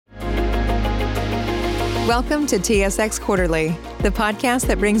Welcome to TSX Quarterly, the podcast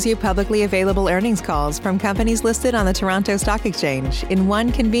that brings you publicly available earnings calls from companies listed on the Toronto Stock Exchange in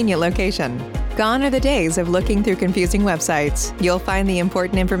one convenient location. Gone are the days of looking through confusing websites. You'll find the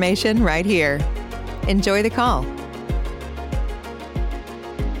important information right here. Enjoy the call.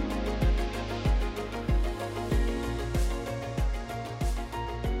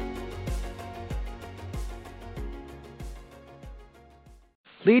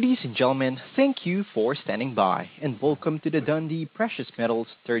 Ladies and gentlemen, thank you for standing by, and welcome to the Dundee Precious Metals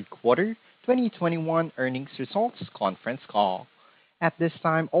Third Quarter 2021 Earnings Results Conference Call. At this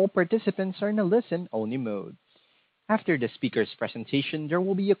time, all participants are in a listen-only mode. After the speaker's presentation, there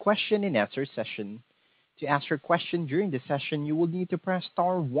will be a question-and-answer session. To ask your question during the session, you will need to press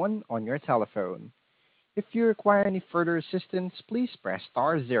star 1 on your telephone. If you require any further assistance, please press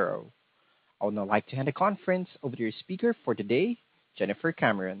star 0. I would now like to hand the conference over to your speaker for today, Jennifer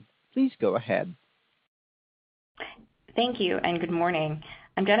Cameron. Please go ahead. Thank you and good morning.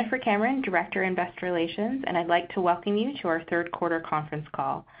 I'm Jennifer Cameron, Director, Investor Relations, and I'd like to welcome you to our third quarter conference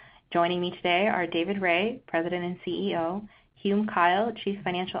call. Joining me today are David Rae, President and CEO, Hume Kyle, Chief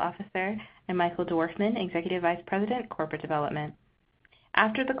Financial Officer, and Michael Dorfman, Executive Vice President, Corporate Development.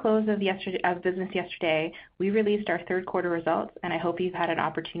 After the close of business yesterday, we released our third quarter results, and I hope you've had an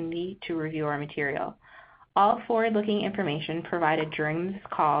opportunity to review our material. All forward-looking information provided during this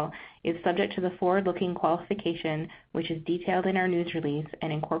call is subject to the forward-looking qualification, which is detailed in our news release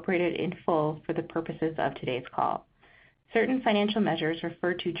and incorporated in full for the purposes of today's call. Certain financial measures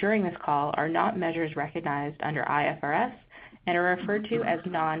referred to during this call are not measures recognized under IFRS and are referred to as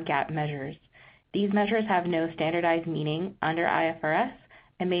non-GAAP measures. These measures have no standardized meaning under IFRS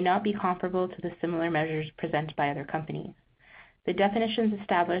and may not be comparable to the similar measures presented by other companies. The definitions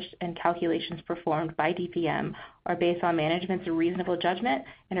established and calculations performed by DPM are based on management's reasonable judgment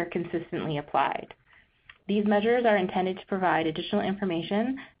and are consistently applied. These measures are intended to provide additional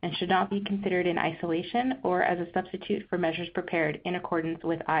information and should not be considered in isolation or as a substitute for measures prepared in accordance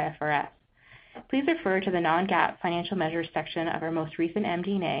with IFRS. Please refer to the non-GAAP financial measures section of our most recent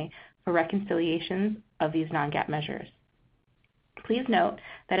MD&A for reconciliations of these non-GAAP measures. Please note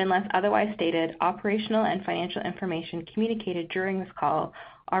that unless otherwise stated, operational and financial information communicated during this call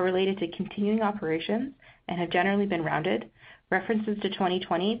are related to continuing operations and have generally been rounded. References to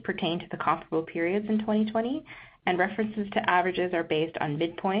 2020 pertain to the comparable periods in 2020, and references to averages are based on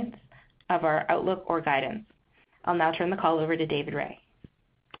midpoints of our outlook or guidance. I'll now turn the call over to David Rae.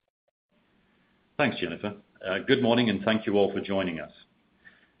 Thanks, Jennifer. Good morning, and thank you all for joining us.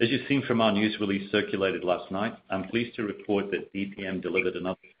 As you've seen from our news release circulated last night, I'm pleased to report that DPM delivered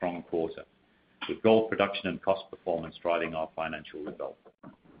another strong quarter, with gold production and cost performance driving our financial results.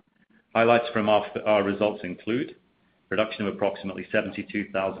 Highlights from our results include production of approximately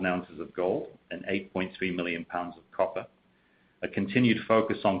 72,000 ounces of gold and 8.3 million pounds of copper, a continued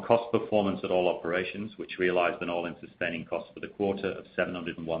focus on cost performance at all operations, which realized an all-in sustaining cost for the quarter of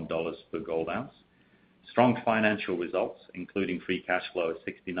 $701 per gold ounce, strong financial results, including free cash flow of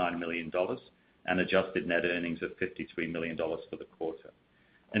 $69 million and adjusted net earnings of $53 million for the quarter,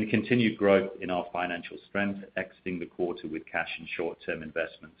 and continued growth in our financial strength, exiting the quarter with cash and short-term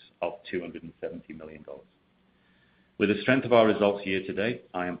investments of $270 million. With the strength of our results year to date,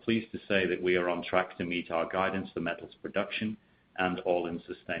 I am pleased to say that we are on track to meet our guidance for metals production and all-in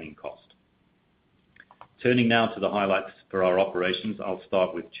sustaining cost. Turning now to the highlights for our operations, I'll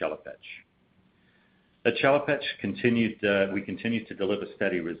start with Chelopech. At Chelopech, we continued to deliver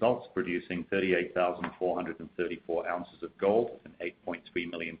steady results, producing 38,434 ounces of gold and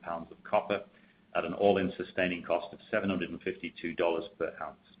 8.3 million pounds of copper at an all-in sustaining cost of $752 per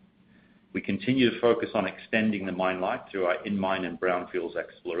ounce. We continue to focus on extending the mine life through our in-mine and brownfields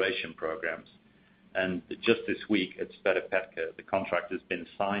exploration programs. And just this week at Sveta Petka, the contract has been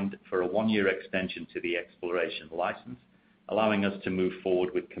signed for a 1-year extension to the exploration license, allowing us to move forward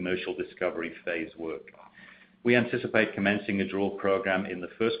with commercial discovery phase work. We anticipate commencing a drill program in the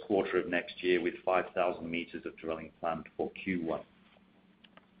first quarter of next year with 5,000 meters of drilling planned for Q1.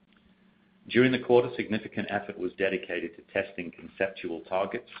 During the quarter, significant effort was dedicated to testing conceptual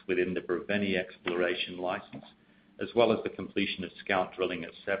targets within the Brevene exploration license, as well as the completion of scout drilling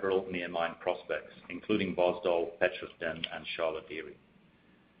at several near-mine prospects, including Vozdol, Petrovden, and Charlotte-Erie.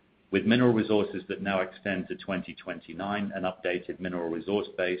 With mineral resources that now extend to 2029, an updated mineral resource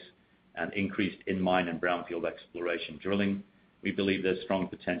base, and increased in-mine and brownfield exploration drilling, we believe there's strong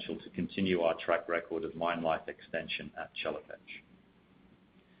potential to continue our track record of mine life extension at Chelopech.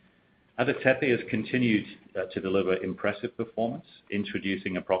 Ada Tepe has continued to deliver impressive performance,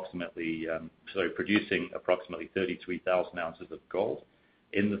 producing approximately 33,000 ounces of gold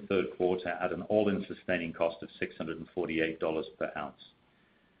in the third quarter at an all-in sustaining cost of $648 per ounce.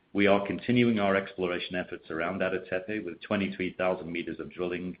 We are continuing our exploration efforts around Ada Tepe with 23,000 meters of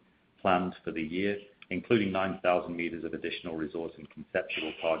drilling planned for the year, including 9,000 meters of additional resource and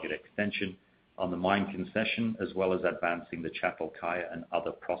conceptual target extension on the mine concession, as well as advancing the Çatalkaya and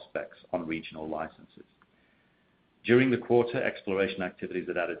other prospects on regional licenses. During the quarter, exploration activities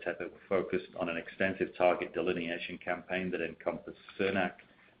at Ada Tepe were focused on an extensive target delineation campaign that encompassed Sırnak,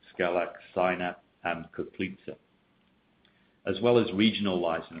 Skalak, Sinap, and Kuklitsa, as well as regional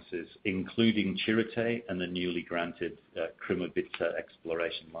licenses, including Chirite and the newly granted Krumovitsa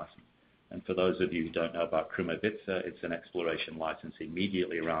exploration license. And for those of you who don't know about Krumovitsa, it's an exploration license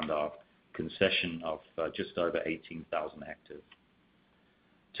immediately around our concession of just over 18,000 hectares.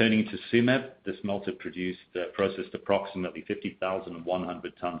 Turning to Tsumeb, the smelter processed approximately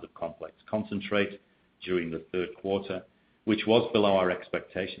 50,100 tons of complex concentrate during the third quarter, which was below our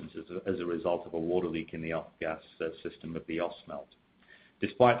expectations as a result of a water leak in the off-gas system of the Ausmelt.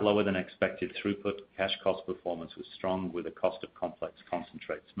 Despite lower than expected throughput, cash cost performance was strong with a cost of complex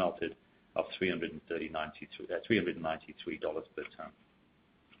concentrate smelted of $393 per ton.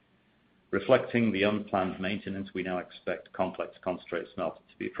 Reflecting the unplanned maintenance, we now expect complex concentrate smelted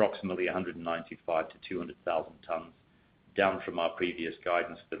to be approximately 195 to 200,000 tons, down from our previous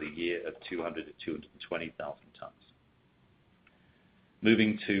guidance for the year of 200 to 220,000 tons.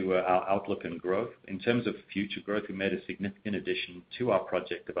 Moving to our outlook and growth. In terms of future growth, we made a significant addition to our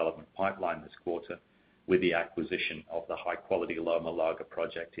project development pipeline this quarter with the acquisition of the high-quality Loma Larga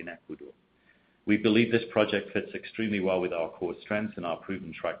project in Ecuador. We believe this project fits extremely well with our core strengths and our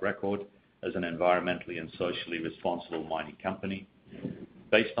proven track record as an environmentally and socially responsible mining company.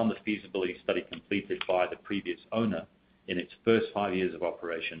 Based on the feasibility study completed by the previous owner, in its first 5 years of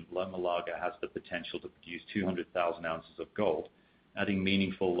operation, Loma Larga has the potential to produce 200,000 ounces of gold, adding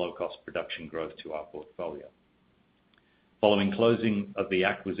meaningful low-cost production growth to our portfolio. Following closing of the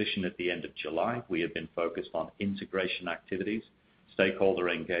acquisition at the end of July, we have been focused on integration activities, stakeholder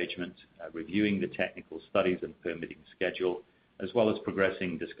engagement, reviewing the technical studies and permitting schedule, as well as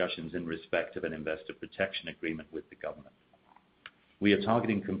progressing discussions in respect of an investor protection agreement with the government. We are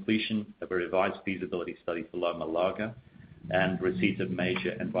targeting completion of a revised feasibility study for Loma Larga and receipt of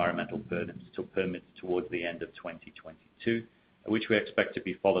major environmental permits towards the end of 2022, which we expect to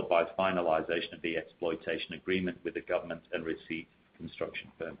be followed by finalization of the exploitation agreement with the government and receipt of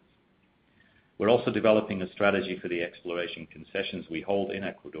construction permits. We're also developing a strategy for the exploration concessions we hold in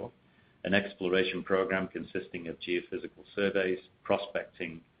Ecuador. An exploration program consisting of geophysical surveys,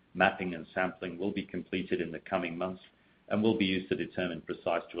 prospecting, mapping, and sampling will be completed in the coming months and will be used to determine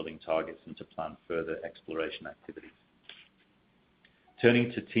precise drilling targets and to plan further exploration activities.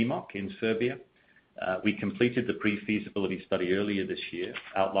 Turning to Timok in Serbia, we completed the pre-feasibility study earlier this year,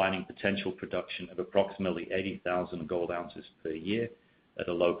 outlining potential production of approximately 80,000 gold ounces per year at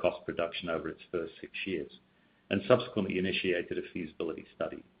a low-cost production over its first 6 years, and subsequently initiated a feasibility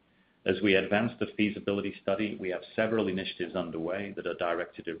study. As we advance the feasibility study, we have several initiatives underway that are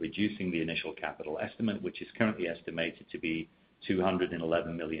directed at reducing the initial capital estimate, which is currently estimated to be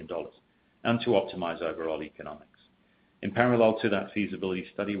 $211 million, and to optimize overall economics. In parallel to that feasibility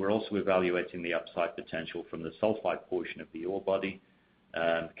study, we're also evaluating the upside potential from the sulfide portion of the ore body.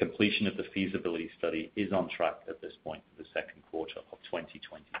 Completion of the feasibility study is on track at this point for the second quarter of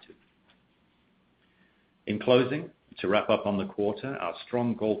 2022. In closing, to wrap up on the quarter, our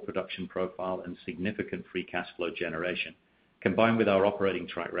strong gold production profile and significant free cash flow generation, combined with our operating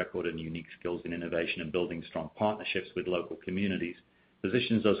track record and unique skills in innovation and building strong partnerships with local communities,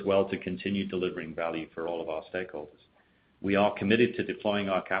 positions us well to continue delivering value for all of our stakeholders. We are committed to deploying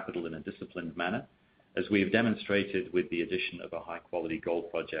our capital in a disciplined manner, as we have demonstrated with the addition of a high-quality gold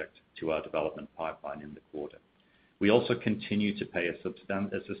project to our development pipeline in the quarter. We also continue to pay a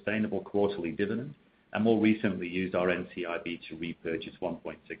sustainable quarterly dividend, and more recently used our NCIB to repurchase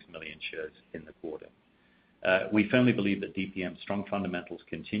 1.6 million shares in the quarter. We firmly believe that DPM's strong fundamentals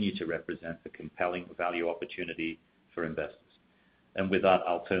continue to represent a compelling value opportunity for investors. And with that,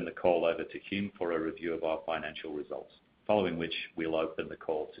 I'll turn the call over to Hume for a review of our financial results, following which we'll open the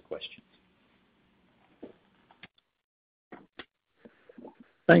call to questions.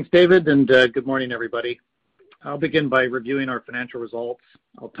 Thanks, David, and good morning, everybody. I'll begin by reviewing our financial results.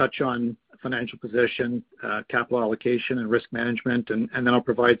 I'll touch on financial position, capital allocation, and risk management, and then I'll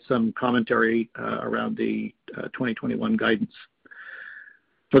provide some commentary around the 2021 guidance.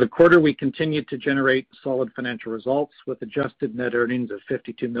 For the quarter, we continued to generate solid financial results with adjusted net earnings of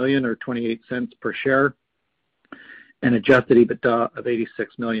 $52 million or 28 cents per share and adjusted EBITDA of $86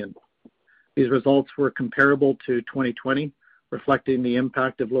 million. These results were comparable to 2020, reflecting the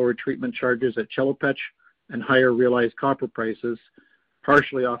impact of lower treatment charges at Chelopech and higher realized copper prices,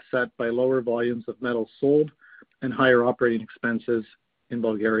 partially offset by lower volumes of metal sold and higher operating expenses in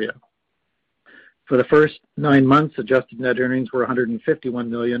Bulgaria. For the first 9 months, adjusted net earnings were $151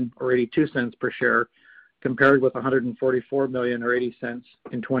 million, or 82 cents per share, compared with $144 million, or 80 cents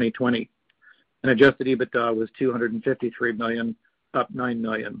in 2020. And adjusted EBITDA was $253 million, up $9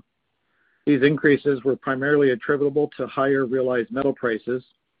 million. These increases were primarily attributable to higher realized metal prices,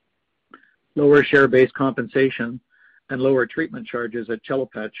 lower share-based compensation, and lower treatment charges at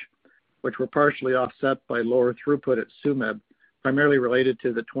Chelopech, which were partially offset by lower throughput at Tsumeb, primarily related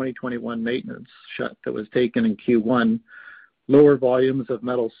to the 2021 maintenance shut that was taken in Q1, lower volumes of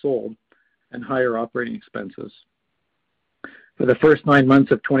metal sold, and higher operating expenses. For the first 9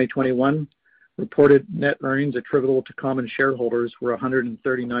 months of 2021, reported net earnings attributable to common shareholders were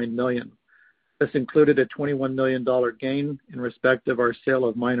 $139 million. This included a $21 million gain in respect of our sale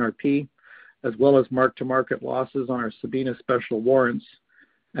of MineRP, as well as mark-to-market losses on our Sabina special warrants,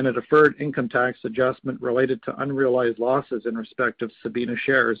 and a deferred income tax adjustment related to unrealized losses in respect of Sabina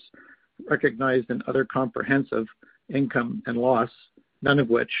shares, recognized in other comprehensive income and loss, none of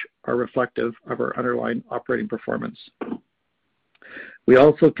which are reflective of our underlying operating performance. We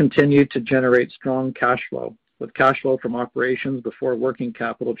also continued to generate strong cash flow, with cash flow from operations before working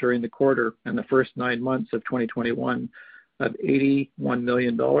capital during the quarter and the first 9 months of 2021 of $81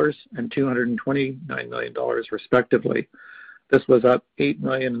 million and $229 million, respectively. This was up $8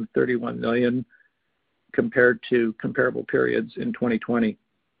 million and $31 million compared to comparable periods in 2020.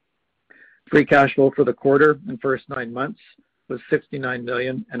 Free cash flow for the quarter and first 9 months was $69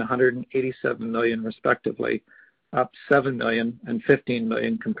 million and $187 million, respectively, up $7 million and $15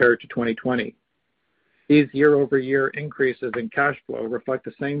 million compared to 2020. These year-over-year increases in cash flow reflect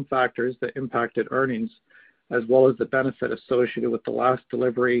the same factors that impacted earnings, as well as the benefit associated with the last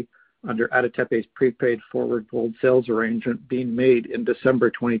delivery under Ada Tepe's prepaid forward gold sales arrangement being made in December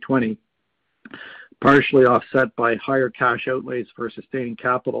 2020, partially offset by higher cash outlays for sustaining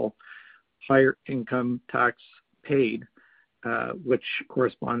capital, higher income tax paid, which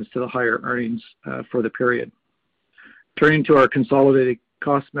corresponds to the higher earnings for the period. Turning to our consolidated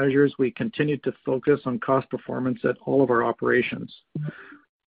cost measures, we continued to focus on cost performance at all of our operations.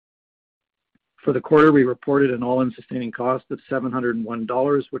 For the quarter, we reported an all-in sustaining cost of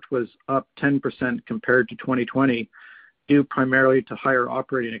 $701, which was up 10% compared to 2020, due primarily to higher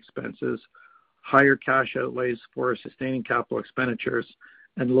operating expenses, higher cash outlays for sustaining capital expenditures,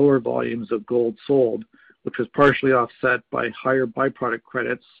 and lower volumes of gold sold, which was partially offset by higher byproduct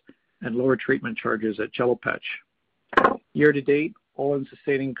credits and lower treatment charges at Chelopech. Year-to-date, all-in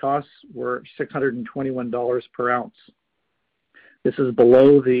sustaining costs were $621 per ounce. This is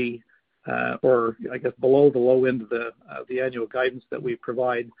below the below the low end of the annual guidance that we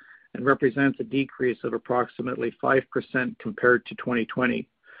provide, and represents a decrease of approximately 5% compared to 2020.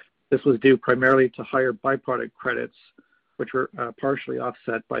 This was due primarily to higher byproduct credits, which were partially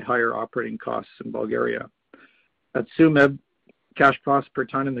offset by higher operating costs in Bulgaria. At Tsumeb, cash cost per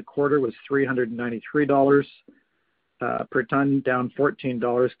ton in the quarter was $393 per ton, down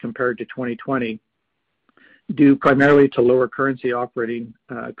 $14 compared to 2020, due primarily to lower currency operating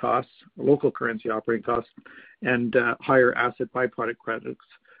costs, local currency operating costs, and higher acid byproduct credits,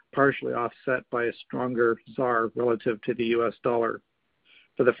 partially offset by a stronger ZAR relative to the US dollar.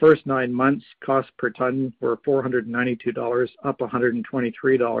 For the first 9 months, costs per ton were $492, up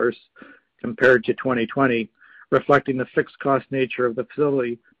 $123 compared to 2020, reflecting the fixed cost nature of the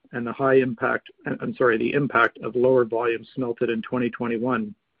facility and the impact of lower volumes smelted in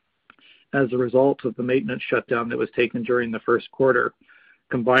 2021 as a result of the maintenance shutdown that was taken during the first quarter,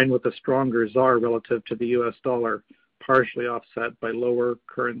 combined with a stronger ZAR relative to the US dollar, partially offset by lower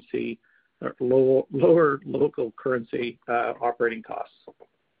local currency operating costs.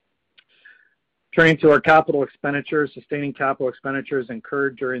 Turning to our capital expenditures, sustaining capital expenditures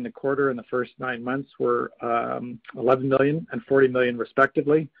incurred during the quarter and the first 9 months were $11 million and $40 million,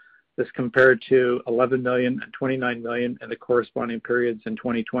 respectively. This compared to $11 million and $29 million in the corresponding periods in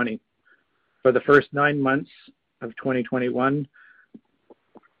 2020. For the first 9 months of 2021,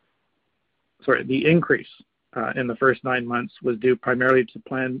 the increase in the first 9 months was due primarily to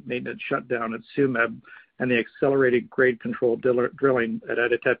planned maintenance shutdown at Tsumeb and the accelerated grade control drilling at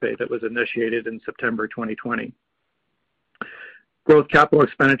Ada Tepe that was initiated in September 2020. Growth capital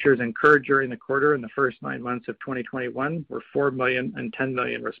expenditures incurred during the quarter and the first 9 months of 2021 were $4 million and $10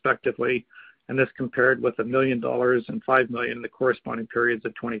 million, respectively, and this compared with $1 million and $5 million in the corresponding periods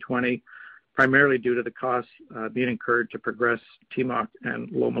of 2020, primarily due to the costs being incurred to progress Timok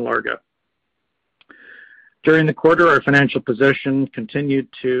and Loma Larga. During the quarter, our financial position continued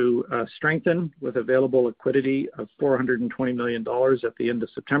to strengthen with available liquidity of $420 million at the end of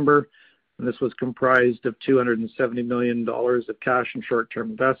September, and this was comprised of $270 million of cash and short-term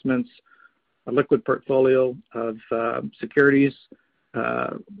investments, a liquid portfolio of securities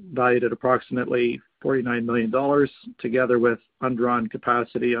valued at approximately $49 million, together with undrawn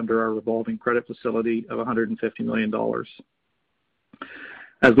capacity under our revolving credit facility of $150 million.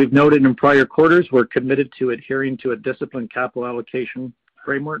 As we've noted in prior quarters, we're committed to adhering to a disciplined capital allocation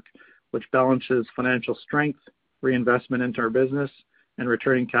framework, which balances financial strength, reinvestment into our business, and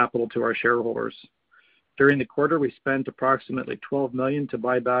returning capital to our shareholders. During the quarter, we spent approximately $12 million to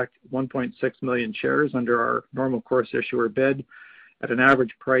buy back 1.6 million shares under our normal course issuer bid at an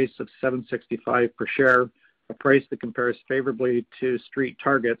average price of $7.65 per share, a price that compares favorably to street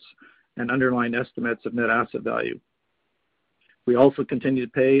targets and underlying estimates of net asset value. We also continue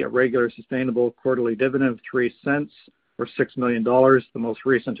to pay a regular sustainable quarterly dividend of 3 cents or $6 million, the most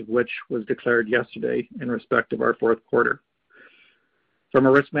recent of which was declared yesterday in respect of our fourth quarter. From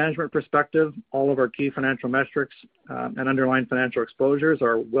a risk management perspective, all of our key financial metrics and underlying financial exposures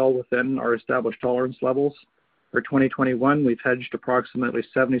are well within our established tolerance levels. For 2021, we've hedged approximately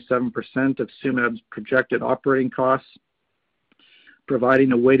 77% of Tsumeb's projected operating costs,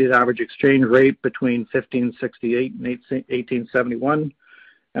 providing a weighted average exchange rate between 15.68 and 18.71,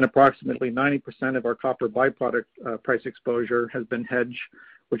 and approximately 90% of our copper byproduct price exposure has been hedged,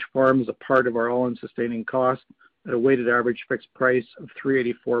 which forms a part of our all-in sustaining cost at a weighted average fixed price of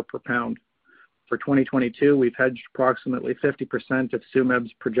 $3.84 per pound. For 2022, we've hedged approximately 50% of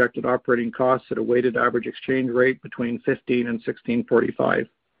Tsumeb's projected operating costs at a weighted average exchange rate between 15 and 16.45.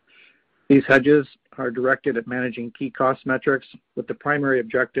 These hedges are directed at managing key cost metrics with the primary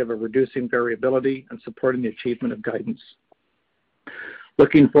objective of reducing variability and supporting the achievement of guidance.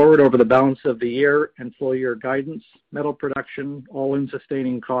 Looking forward over the balance of the year and full year guidance, metal production, all-in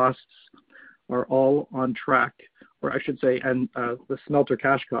sustaining costs are all on track, or I should say, and the smelter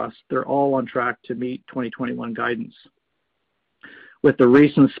cash costs, they're all on track to meet 2021 guidance. With the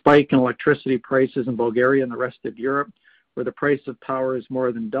recent spike in electricity prices in Bulgaria and the rest of Europe, where the price of power has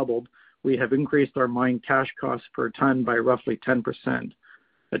more than doubled, we have increased our mine cash costs per ton by roughly 10%.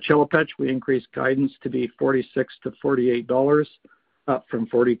 At Chelopech, we increased guidance to be $46 to $48, up from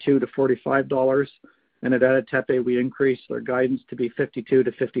 $42 to $45, and at Ada Tepe, we increased our guidance to be $52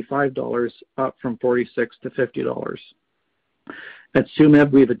 to $55, up from $46 to $50. At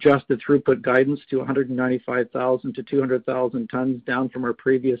Tsumeb, we've adjusted throughput guidance to 195,000 to 200,000 tons, down from our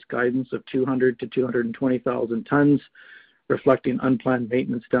previous guidance of 200 to 220,000 tons, reflecting unplanned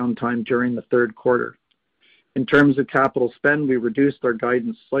maintenance downtime during the third quarter. In terms of capital spend, we reduced our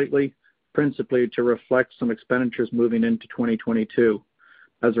guidance slightly, principally to reflect some expenditures moving into 2022.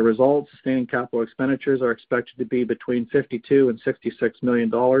 As a result, sustaining capital expenditures are expected to be between $52 and $66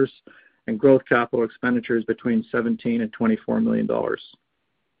 million, and growth capital expenditures between $17 and $24 million.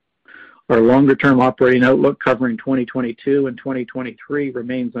 Our longer-term operating outlook covering 2022 and 2023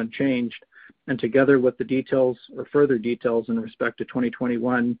 remains unchanged, and together with the details or further details in respect to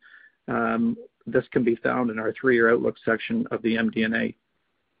 2021, this can be found in our 3-year outlook section of the MD&A.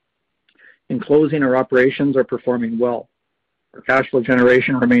 In closing, our operations are performing well. Our cash flow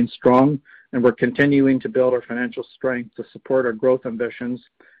generation remains strong, and we're continuing to build our financial strength to support our growth ambitions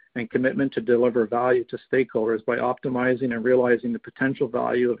and commitment to deliver value to stakeholders by optimizing and realizing the potential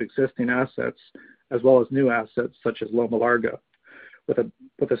value of existing assets as well as new assets such as Loma Larga.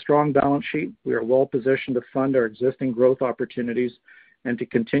 With a strong balance sheet, we are well positioned to fund our existing growth opportunities and to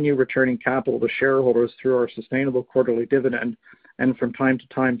continue returning capital to shareholders through our sustainable quarterly dividend and from time to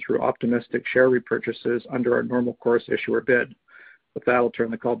time through optimistic share repurchases under our normal course issuer bid. With that, I'll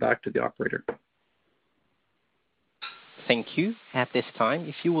turn the call back to the operator. Thank you. At this time,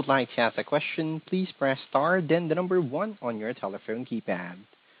 if you would like to ask a question, please press star, then the number 1 on your telephone keypad.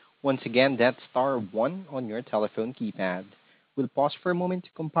 Once again, that's star 1 on your telephone keypad. We'll pause for a moment to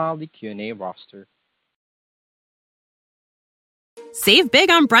compile the Q&A roster. Save big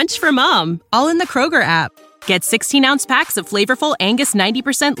on brunch for mom, all in the Kroger app. Get 16-ounce packs of flavorful Angus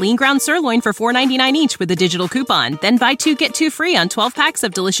 90% lean ground sirloin for $4.99 each with a digital coupon. Then buy 2, get 2 free on 12 packs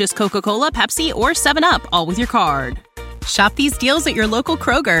of delicious Coca-Cola, Pepsi, or 7-Up, all with your card. Shop these deals at your local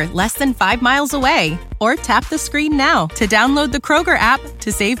Kroger, less than 5 miles away. Or tap the screen now to download the Kroger app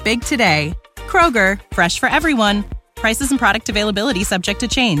to save big today. Kroger, fresh for everyone. Prices and product availability subject to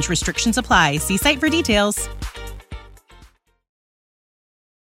change. Restrictions apply. See site for details.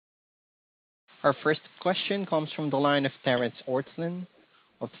 Our first question comes from the line of Terrence Ortslan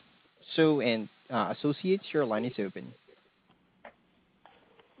of So and Associates. Your line is open.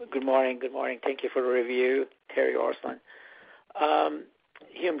 Good morning. Good morning. Thank you for the review, Terry Orslin.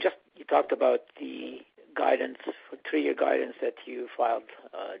 Hume, you talked about the guidance, 3-year guidance that you filed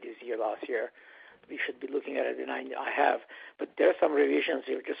last year. We should be looking at it, and I have. But there are some revisions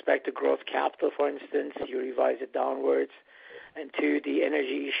with respect to growth capital, for instance. You revised it downwards. And 2, the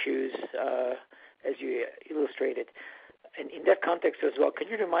energy issues, as you illustrated. And in that context as well, can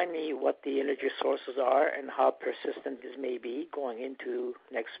you remind me what the energy sources are and how persistent this may be going into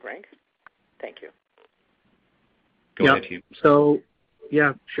next spring? Thank you. Go ahead, Hume. So,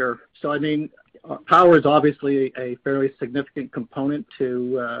 yeah, sure. So, I mean, power is obviously a fairly significant component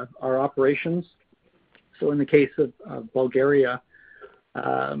to our operations. So in the case of Bulgaria,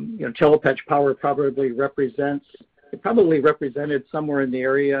 Chelopech power probably represented somewhere in the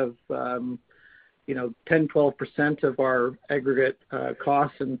area of 10-12% of our aggregate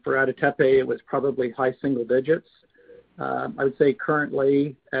costs, and for Ada Tepe it was probably high single digits. I would say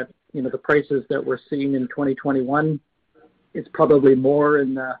currently at the prices that we're seeing in 2021, it's probably more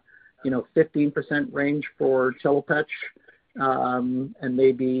in the 15% range for Chelopech, and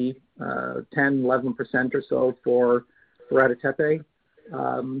maybe 10-11% or so for Ada Tepe.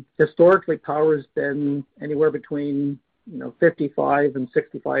 Historically, power has been anywhere between $55 and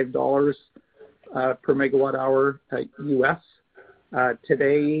 $65 per megawatt hour US.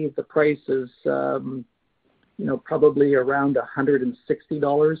 Today, the price is probably around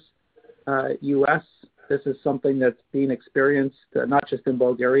 $160 US. This is something that's being experienced not just in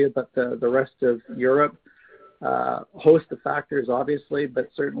Bulgaria but the rest of Europe. A host of factors, obviously,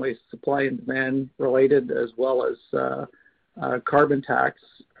 but certainly supply and demand related, as well as carbon tax.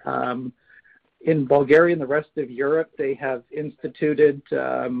 In Bulgaria and the rest of Europe, they have instituted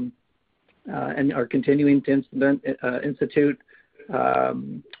and are continuing to institute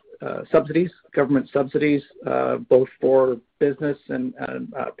subsidies, government subsidies, both for business and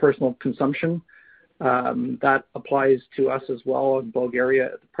personal consumption. That applies to us as well. In Bulgaria,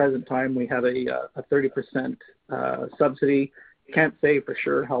 at the present time, we have a 30% subsidy. Can't say for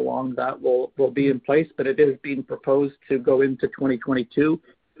sure how long that will be in place, but it is being proposed to go into 2022.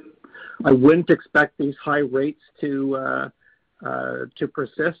 I wouldn't expect these high rates to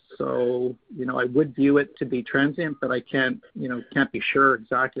persist, so I would view it to be transient, but I can't be sure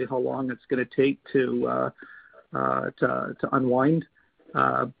exactly how long it's going to take to unwind.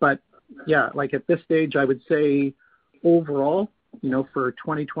 But yeah, like at this stage, I would say overall, for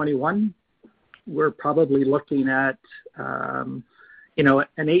 2021, we're probably looking at an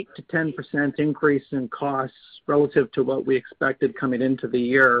 8 to 10% increase in costs relative to what we expected coming into the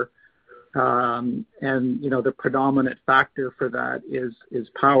year. And the predominant factor for that is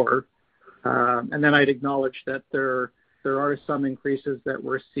power. And then I'd acknowledge that there are some increases that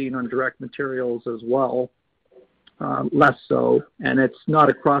we're seeing on direct materials as well. Less so, and it's not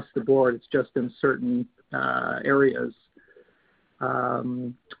across the board, it's just in certain areas.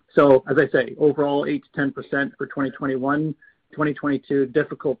 So as I say, overall 8 to 10% for 2021. 2022,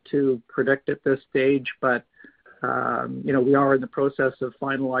 difficult to predict at this stage, but we are in the process of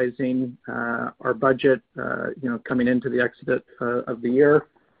finalizing our budget, coming into the exit of the year.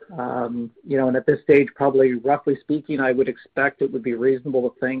 And at this stage, probably roughly speaking, I would expect it would be reasonable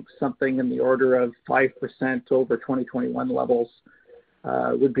to think something in the order of 5% over 2021 levels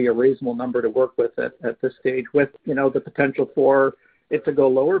would be a reasonable number to work with at this stage, with the potential for it to go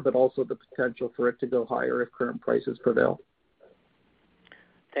lower, but also the potential for it to go higher if current prices prevail.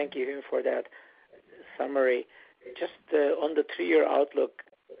 Thank you for that summary. Just on the 3-year outlook,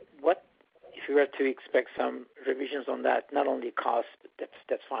 what if you were to expect some revisions on that? Not only cost,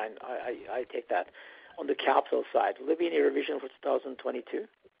 that's fine. I take that. On the capital side, will there be any revision for 2022?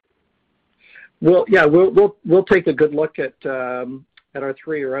 Well, yeah, we'll take a good look at our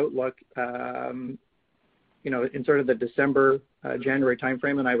 3-year outlook. In sort of the December, January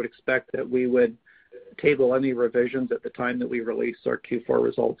timeframe, and I would expect that we would table any revisions at the time that we release our Q4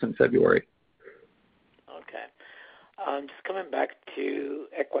 results in February. Okay. Just coming back to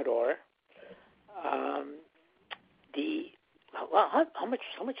Ecuador, how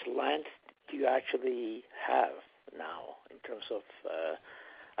much land do you actually have now in terms of?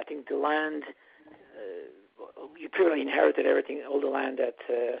 I think the land you purely inherited everything, all the land at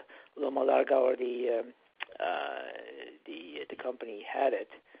Loma Larga, or the company had it,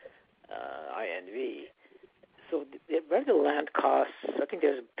 INV. So where the land costs, I think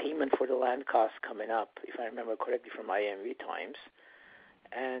there's a payment for the land costs coming up, if I remember correctly, from INV times.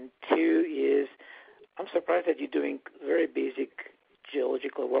 And 2 is, I'm surprised that you're doing very basic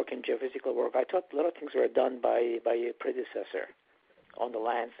geological work and geophysical work. I thought a lot of things were done by your predecessor on the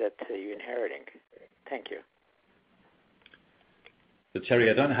lands that you're inheriting. Thank you. So Terry,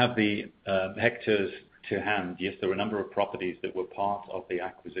 I don't have the hectares to hand. Yes, there were a number of properties that were part of the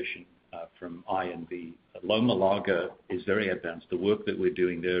acquisition from INV. Loma Larga is very advanced. The work that we're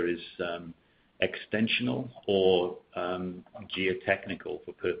doing there is extensional or geotechnical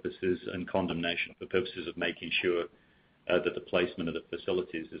for purposes and condemnation, for purposes of making sure that the placement of the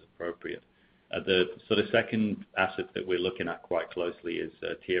facilities is appropriate. The sort of second asset that we're looking at quite closely is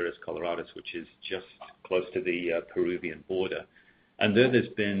Tierras Coloradas, which is just close to the Peruvian border. And there's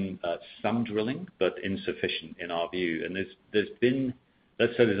been some drilling, but insufficient in our view. And there's been,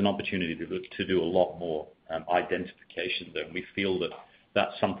 let's say there's an opportunity to do a lot more identification there. And we feel that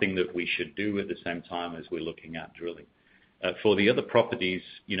that's something that we should do at the same time as we're looking at drilling. For the other properties,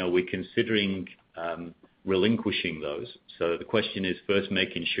 we're considering relinquishing those. So the question is first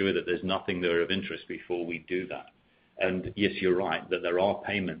making sure that there's nothing there of interest before we do that. And yes, you're right, that there are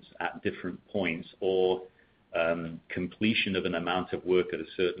payments at different points or completion of an amount of work at a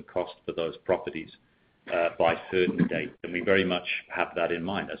certain cost for those properties by certain date. And we very much have that in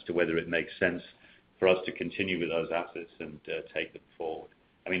mind as to whether it makes sense for us to continue with those assets and take them forward.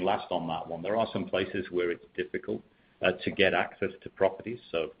 I mean, last on that one, there are some places where it's difficult to get access to properties,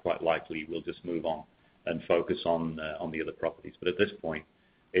 so quite likely we'll just move on and focus on the other properties. But at this point,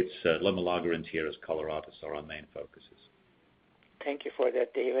 it's Loma Larga and Tierras Coloradas are our main focuses. Thank you for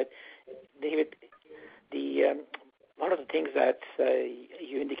that, David. David, one of the things that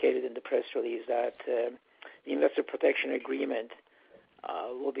you indicated in the press release that the investor protection agreement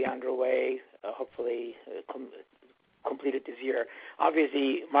will be underway, hopefully completed this year.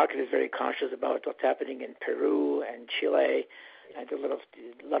 Obviously, market is very conscious about what's happening in Peru and Chile, and there's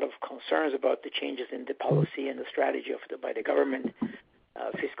a lot of concerns about the changes in the policy and the strategy by the government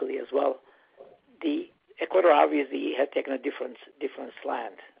fiscally as well. The Ecuador obviously has taken a different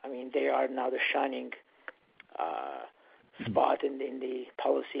slant. I mean, they are now the shining spot in the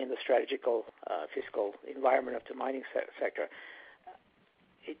policy and the strategical fiscal environment of the mining sector.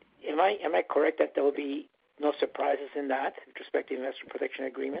 Am I correct that there will be no surprises in that with respect to the investor protection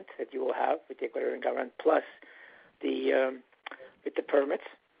agreement that you will have with the Ecuadorian government plus with the permits?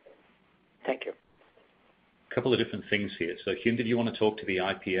 Thank you. A couple of different things here. So Hume, did you want to talk to the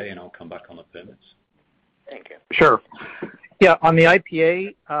IPA and I'll come back on the permits? Thank you. Sure. Yeah, on the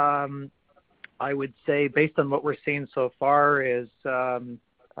IPA, I would say based on what we're seeing so far is,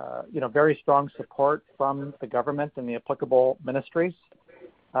 very strong support from the government and the applicable ministries.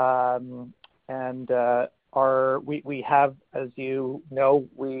 We have, as you know,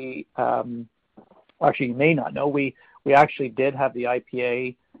 actually you may not know, we actually did have the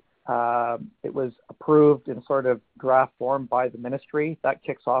IPA. It was approved in sort of draft form by the ministry. That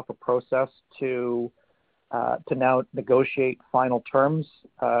kicks off a process to now negotiate final terms.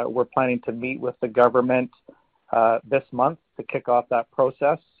 We're planning to meet with the government this month to kick off that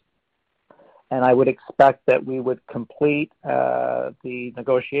process. And I would expect that we would complete the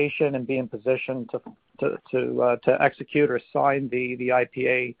negotiation and be in position to execute or sign the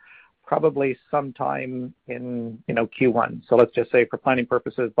IPA probably sometime in Q1. So let's just say for planning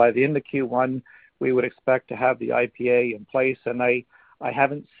purposes, by the end of Q1, we would expect to have the IPA in place. And I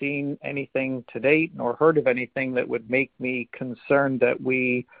haven't seen anything to date nor heard of anything that would make me concerned that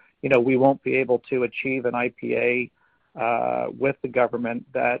we won't be able to achieve an IPA with the government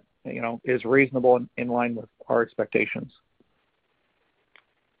that is reasonable and in line with our expectations.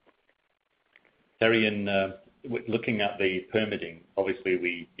 Terry, in looking at the permitting, obviously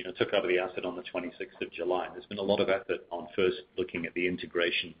we took over the asset on the 26th of July, and there's been a lot of effort on first looking at the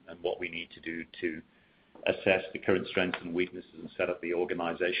integration and what we need to do to assess the current strengths and weaknesses and set up the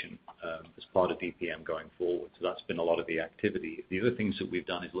organization as part of DPM going forward. So that's been a lot of the activity. The other things that we've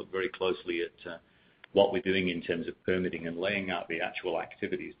done is look very closely at what we're doing in terms of permitting and laying out the actual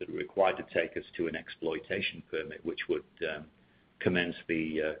activities that are required to take us to an exploitation permit, which would commence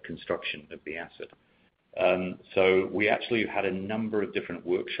the construction of the asset. So we actually had a number of different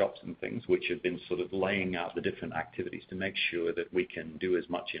workshops and things which have been sort of laying out the different activities to make sure that we can do as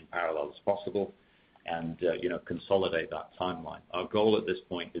much in parallel as possible and consolidate that timeline. Our goal at this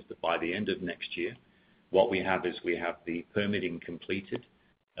point is that by the end of next year, what we have is we have the permitting completed.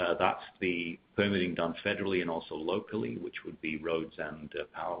 That's the permitting done federally and also locally, which would be roads and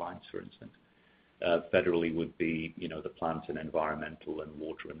power lines, for instance. Federally would be, the plants and environmental and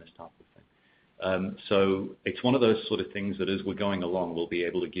water and this type of thing. So it's one of those sort of things that as we're going along, we'll be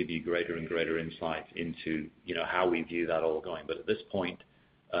able to give you greater and greater insight into, how we view that all going. But at this point,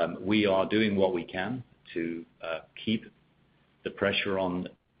 we are doing what we can to keep the pressure on,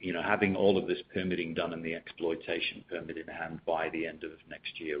 having all of this permitting done and the exploitation permit in hand by the end of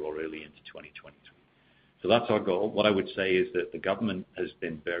next year or early into 2023. So that's our goal. What I would say is that the government has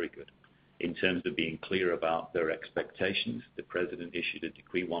been very good in terms of being clear about their expectations. The President issued a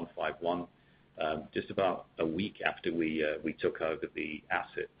Decree 151 just about a week after we took over the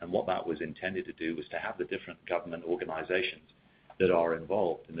asset. And what that was intended to do was to have the different government organizations that are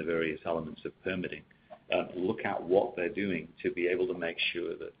involved in the various elements of permitting look at what they're doing to be able to make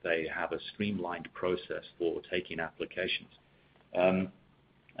sure that they have a streamlined process for taking applications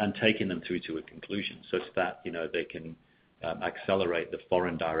and taking them through to a conclusion such that, they can accelerate the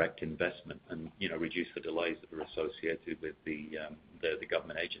foreign direct investment and, reduce the delays that are associated with the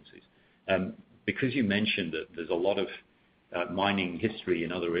government agencies. Because you mentioned that there's a lot of mining history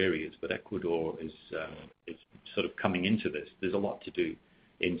in other areas, but Ecuador is sort of coming into this. There's a lot to do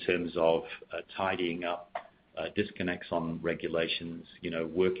in terms of tidying up disconnects on regulations,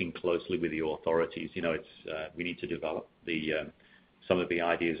 working closely with the authorities. We need to develop some of the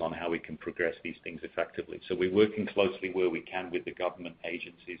ideas on how we can progress these things effectively. So we're working closely where we can with the government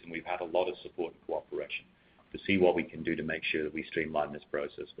agencies, and we've had a lot of support and cooperation to see what we can do to make sure that we streamline this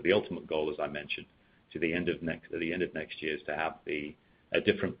process. But the ultimate goal, as I mentioned, at the end of next year, is to have the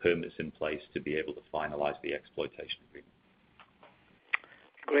different permits in place to be able to finalize the exploitation agreement.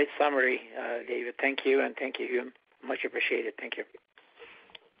 Great summary, David. Thank you, and thank you, Hume. Much appreciated. Thank you.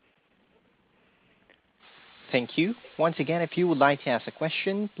 Thank you. Once again, if you would like to ask a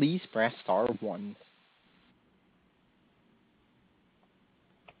question, please press star 1.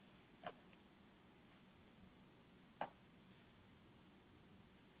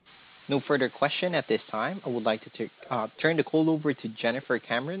 No further question at this time. I would like to turn the call over to Jennifer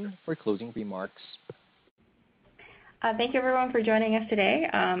Cameron for closing remarks. Thank you, everyone, for joining us today.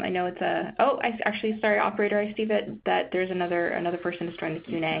 I know it's sorry, operator. I see that there's another person who's joined the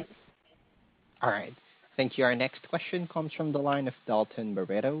Q&A. All right. Thank you. Our next question comes from the line of Dalton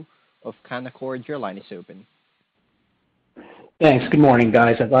Barreto of Canaccord. Your line is open. Thanks. Good morning,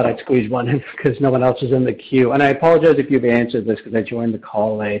 guys. I thought I'd squeeze one in because no one else is in the queue. And I apologize if you've answered this because I joined the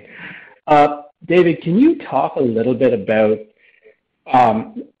call late. David, can you talk a little bit about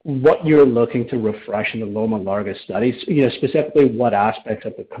what you're looking to refresh in the Loma Larga studies? Specifically what aspects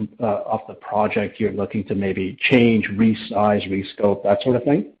of the project you're looking to maybe change, resize, rescope, that sort of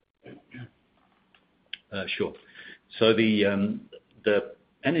thing? Sure. So the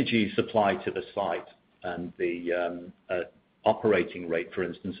energy supply to the site and the operating rate, for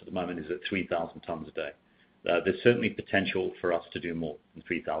instance, at the moment is at 3,000 tons a day. There's certainly potential for us to do more than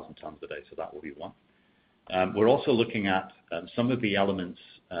 3,000 tons a day, so that will be one. We're also looking at some of the elements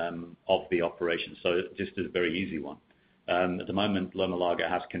of the operation. So just a very easy one. At the moment, Loma Larga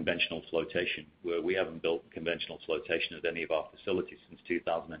has conventional flotation, where we haven't built conventional flotation at any of our facilities since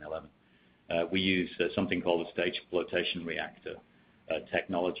 2011. We use something called a staged flotation reactor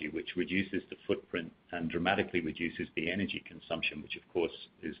technology, which reduces the footprint and dramatically reduces the energy consumption, which of course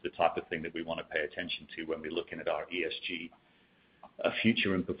is the type of thing that we want to pay attention to when we're looking at our ESG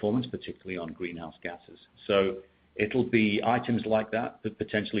future and performance, particularly on greenhouse gases. So it'll be items like that, but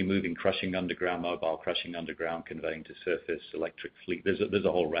potentially moving crushing underground, mobile crushing underground, conveying to surface, electric fleet. There's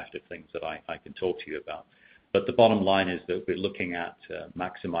a whole raft of things that I can talk to you about. But the bottom line is that we're looking at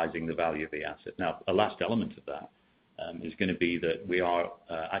maximizing the value of the asset. Now, a last element of that is going to be that we are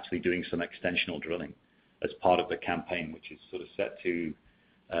actually doing some extensional drilling as part of the campaign, which is sort of set to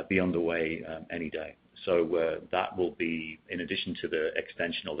be underway any day. So that will be, in addition to the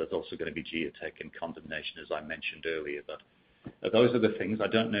extensional, there's also going to be geotech and condemnation, as I mentioned earlier. But those are the things. I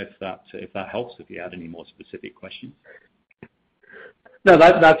don't know if that helps, if you had any more specific questions. No,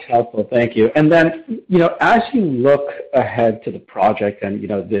 that's helpful. Thank you. And then, as you look ahead to the project and,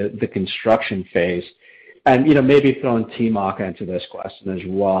 the construction phase, and, maybe throwing TMOC into this question as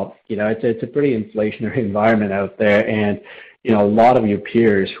well, it's a pretty inflationary environment out there. And, a lot of your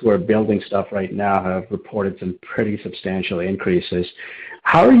peers who are building stuff right now have reported some pretty substantial increases.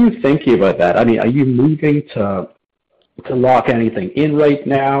 How are you thinking about that? I mean, are you moving to lock anything in right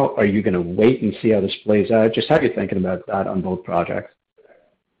now? Are you going to wait and see how this plays out? Just how are you thinking about that on both projects?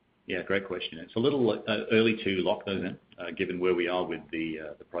 Yeah, great question. It's a little early to lock those in, given where we are with the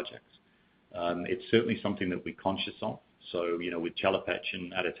projects. It's certainly something that we're conscious of. So, with Chelopech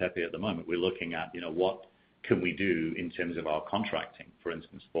and Ada Tepe at the moment, we're looking at, what can we do in terms of our contracting, for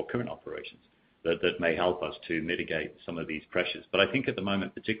instance, for current operations that may help us to mitigate some of these pressures. But I think at the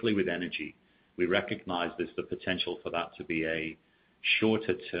moment, particularly with energy, we recognize there's the potential for that to be a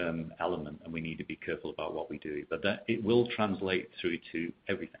shorter term element, and we need to be careful about what we do. But that it will translate through to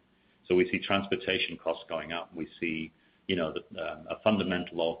everything. So we see transportation costs going up. We see, a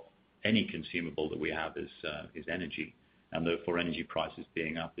fundamental of any consumable that we have is energy. and therefore energy prices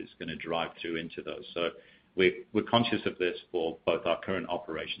being up is going to drive through into those. So we're conscious of this for both our current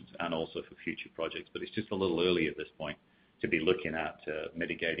operations and also for future projects, but it's just a little early at this point to be looking at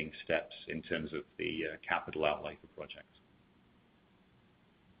mitigating steps in terms of the capital outlay for projects.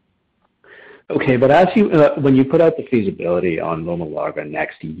 Okay, but as when you put out the feasibility on Loma Larga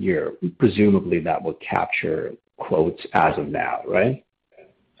next year, presumably that will capture quotes as of now, right?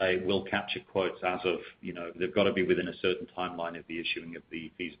 It will capture quotes as of, they've got to be within a certain timeline of the issuing of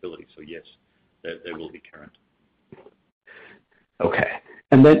the feasibility. So yes, they will be current. Okay.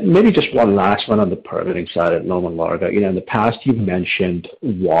 And then maybe just one last one on the permitting side at Loma Larga. In the past you've mentioned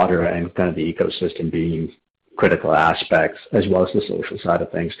water and kind of the ecosystem being critical aspects as well as the social side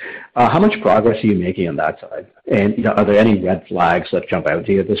of things. How much progress are you making on that side? And are there any red flags that jump out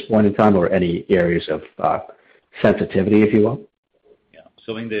to you at this point in time, or any areas of sensitivity, if you will? Yeah.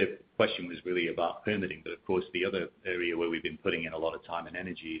 So I think the question was really about permitting, but of course the other area where we've been putting in a lot of time and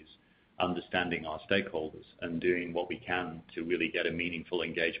energy is understanding our stakeholders and doing what we can to really get a meaningful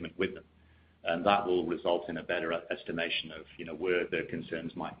engagement with them. And that will result in a better estimation of where their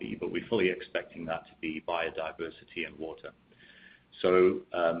concerns might be, but we're fully expecting that to be biodiversity and water. So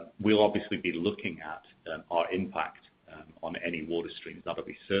we'll obviously be looking at our impact on any water streams. That'll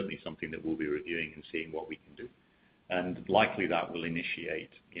be certainly something that we'll be reviewing and seeing what we can do. And likely that will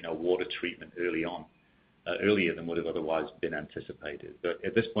initiate water treatment early on, earlier than would have otherwise been anticipated. But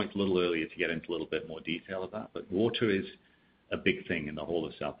at this point, it's a little earlier to get into a little bit more detail of that. But water is a big thing in the whole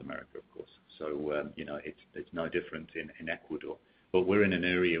of South America, of course. So, it's no different in Ecuador. But we're in an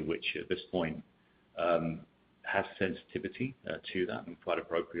area which at this point has sensitivity to that, and quite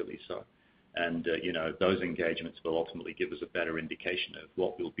appropriately so. And, those engagements will ultimately give us a better indication of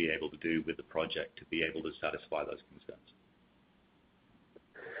what we'll be able to do with the project to be able to satisfy those concerns.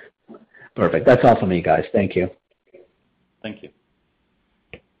 Perfect. That's all for me, guys. Thank you. Thank you.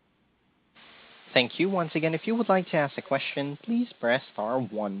 Thank you. Once again, if you would like to ask a question, please press star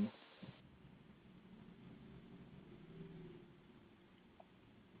 1.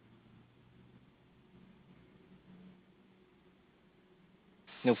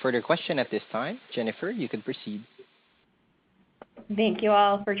 No further question at this time. Jennifer, you can proceed. Thank you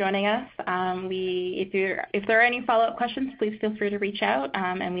all for joining us. If there are any follow-up questions, please feel free to reach out,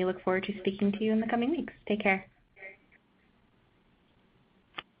 and we look forward to speaking to you in the coming weeks. Take care.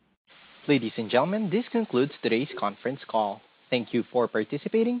 Ladies and gentlemen, this concludes today's conference call. Thank you for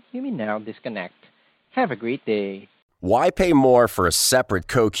participating. You may now disconnect. Have a great day. Why pay more for a separate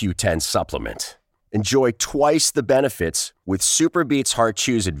CoQ10 supplement? Enjoy twice the benefits with SuperBeets Heart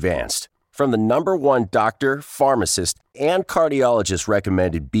Chews Advanced from the #1 doctor, pharmacist, and cardiologist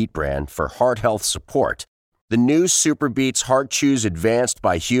recommended beet brand for heart health support. The new SuperBeets Heart Chews Advanced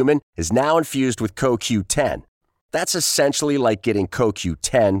by Human is now infused with CoQ10. That's essentially like getting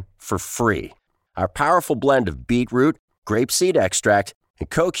CoQ10 for free. Our powerful blend of beetroot, grapeseed extract, and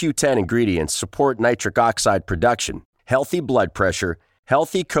CoQ10 ingredients support nitric oxide production, healthy blood pressure,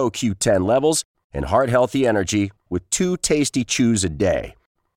 healthy CoQ10 levels, and heart-healthy energy with 2 tasty chews a day.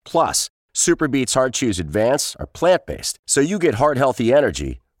 Plus, SuperBeets Heart Chews Advance are plant-based, so you get heart-healthy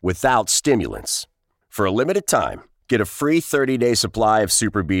energy without stimulants. For a limited time, get a free 30-day supply of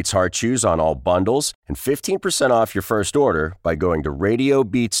SuperBeets Heart Chews on all bundles and 15% off your first order by going to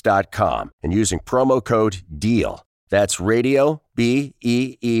radiobeets.com and using promo code DEAL. That's radio, BEETS.com,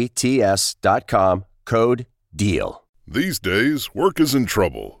 code DEAL. These days, work is in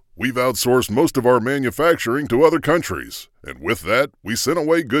trouble. We've outsourced most of our manufacturing to other countries, and with that, we sent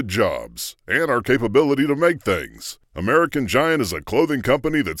away good jobs and our capability to make things. American Giant is a clothing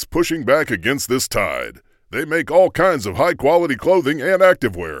company that's pushing back against this tide. They make all kinds of high-quality clothing and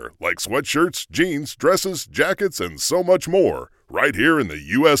activewear, like sweatshirts, jeans, dresses, jackets, and so much more, right here in the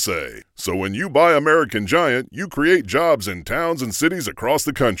USA. So when you buy American Giant, you create jobs in towns and cities across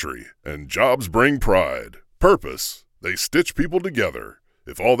the country. And jobs bring pride, purpose. They stitch people together.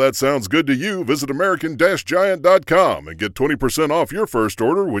 If all that sounds good to you, visit American-Giant.com and get 20% off your first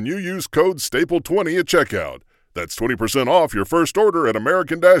order when you use code STAPLE20 at checkout. That's 20% off your first order at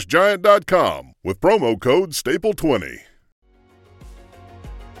American-Giant.com with promo code STAPLE20.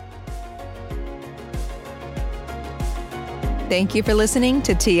 Thank you for listening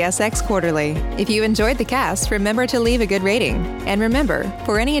to TSX Quarterly. If you enjoyed the cast, remember to leave a good rating. And remember,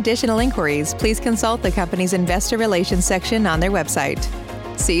 for any additional inquiries, please consult the company's investor relations section on their website.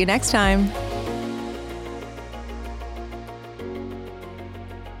 See you next time.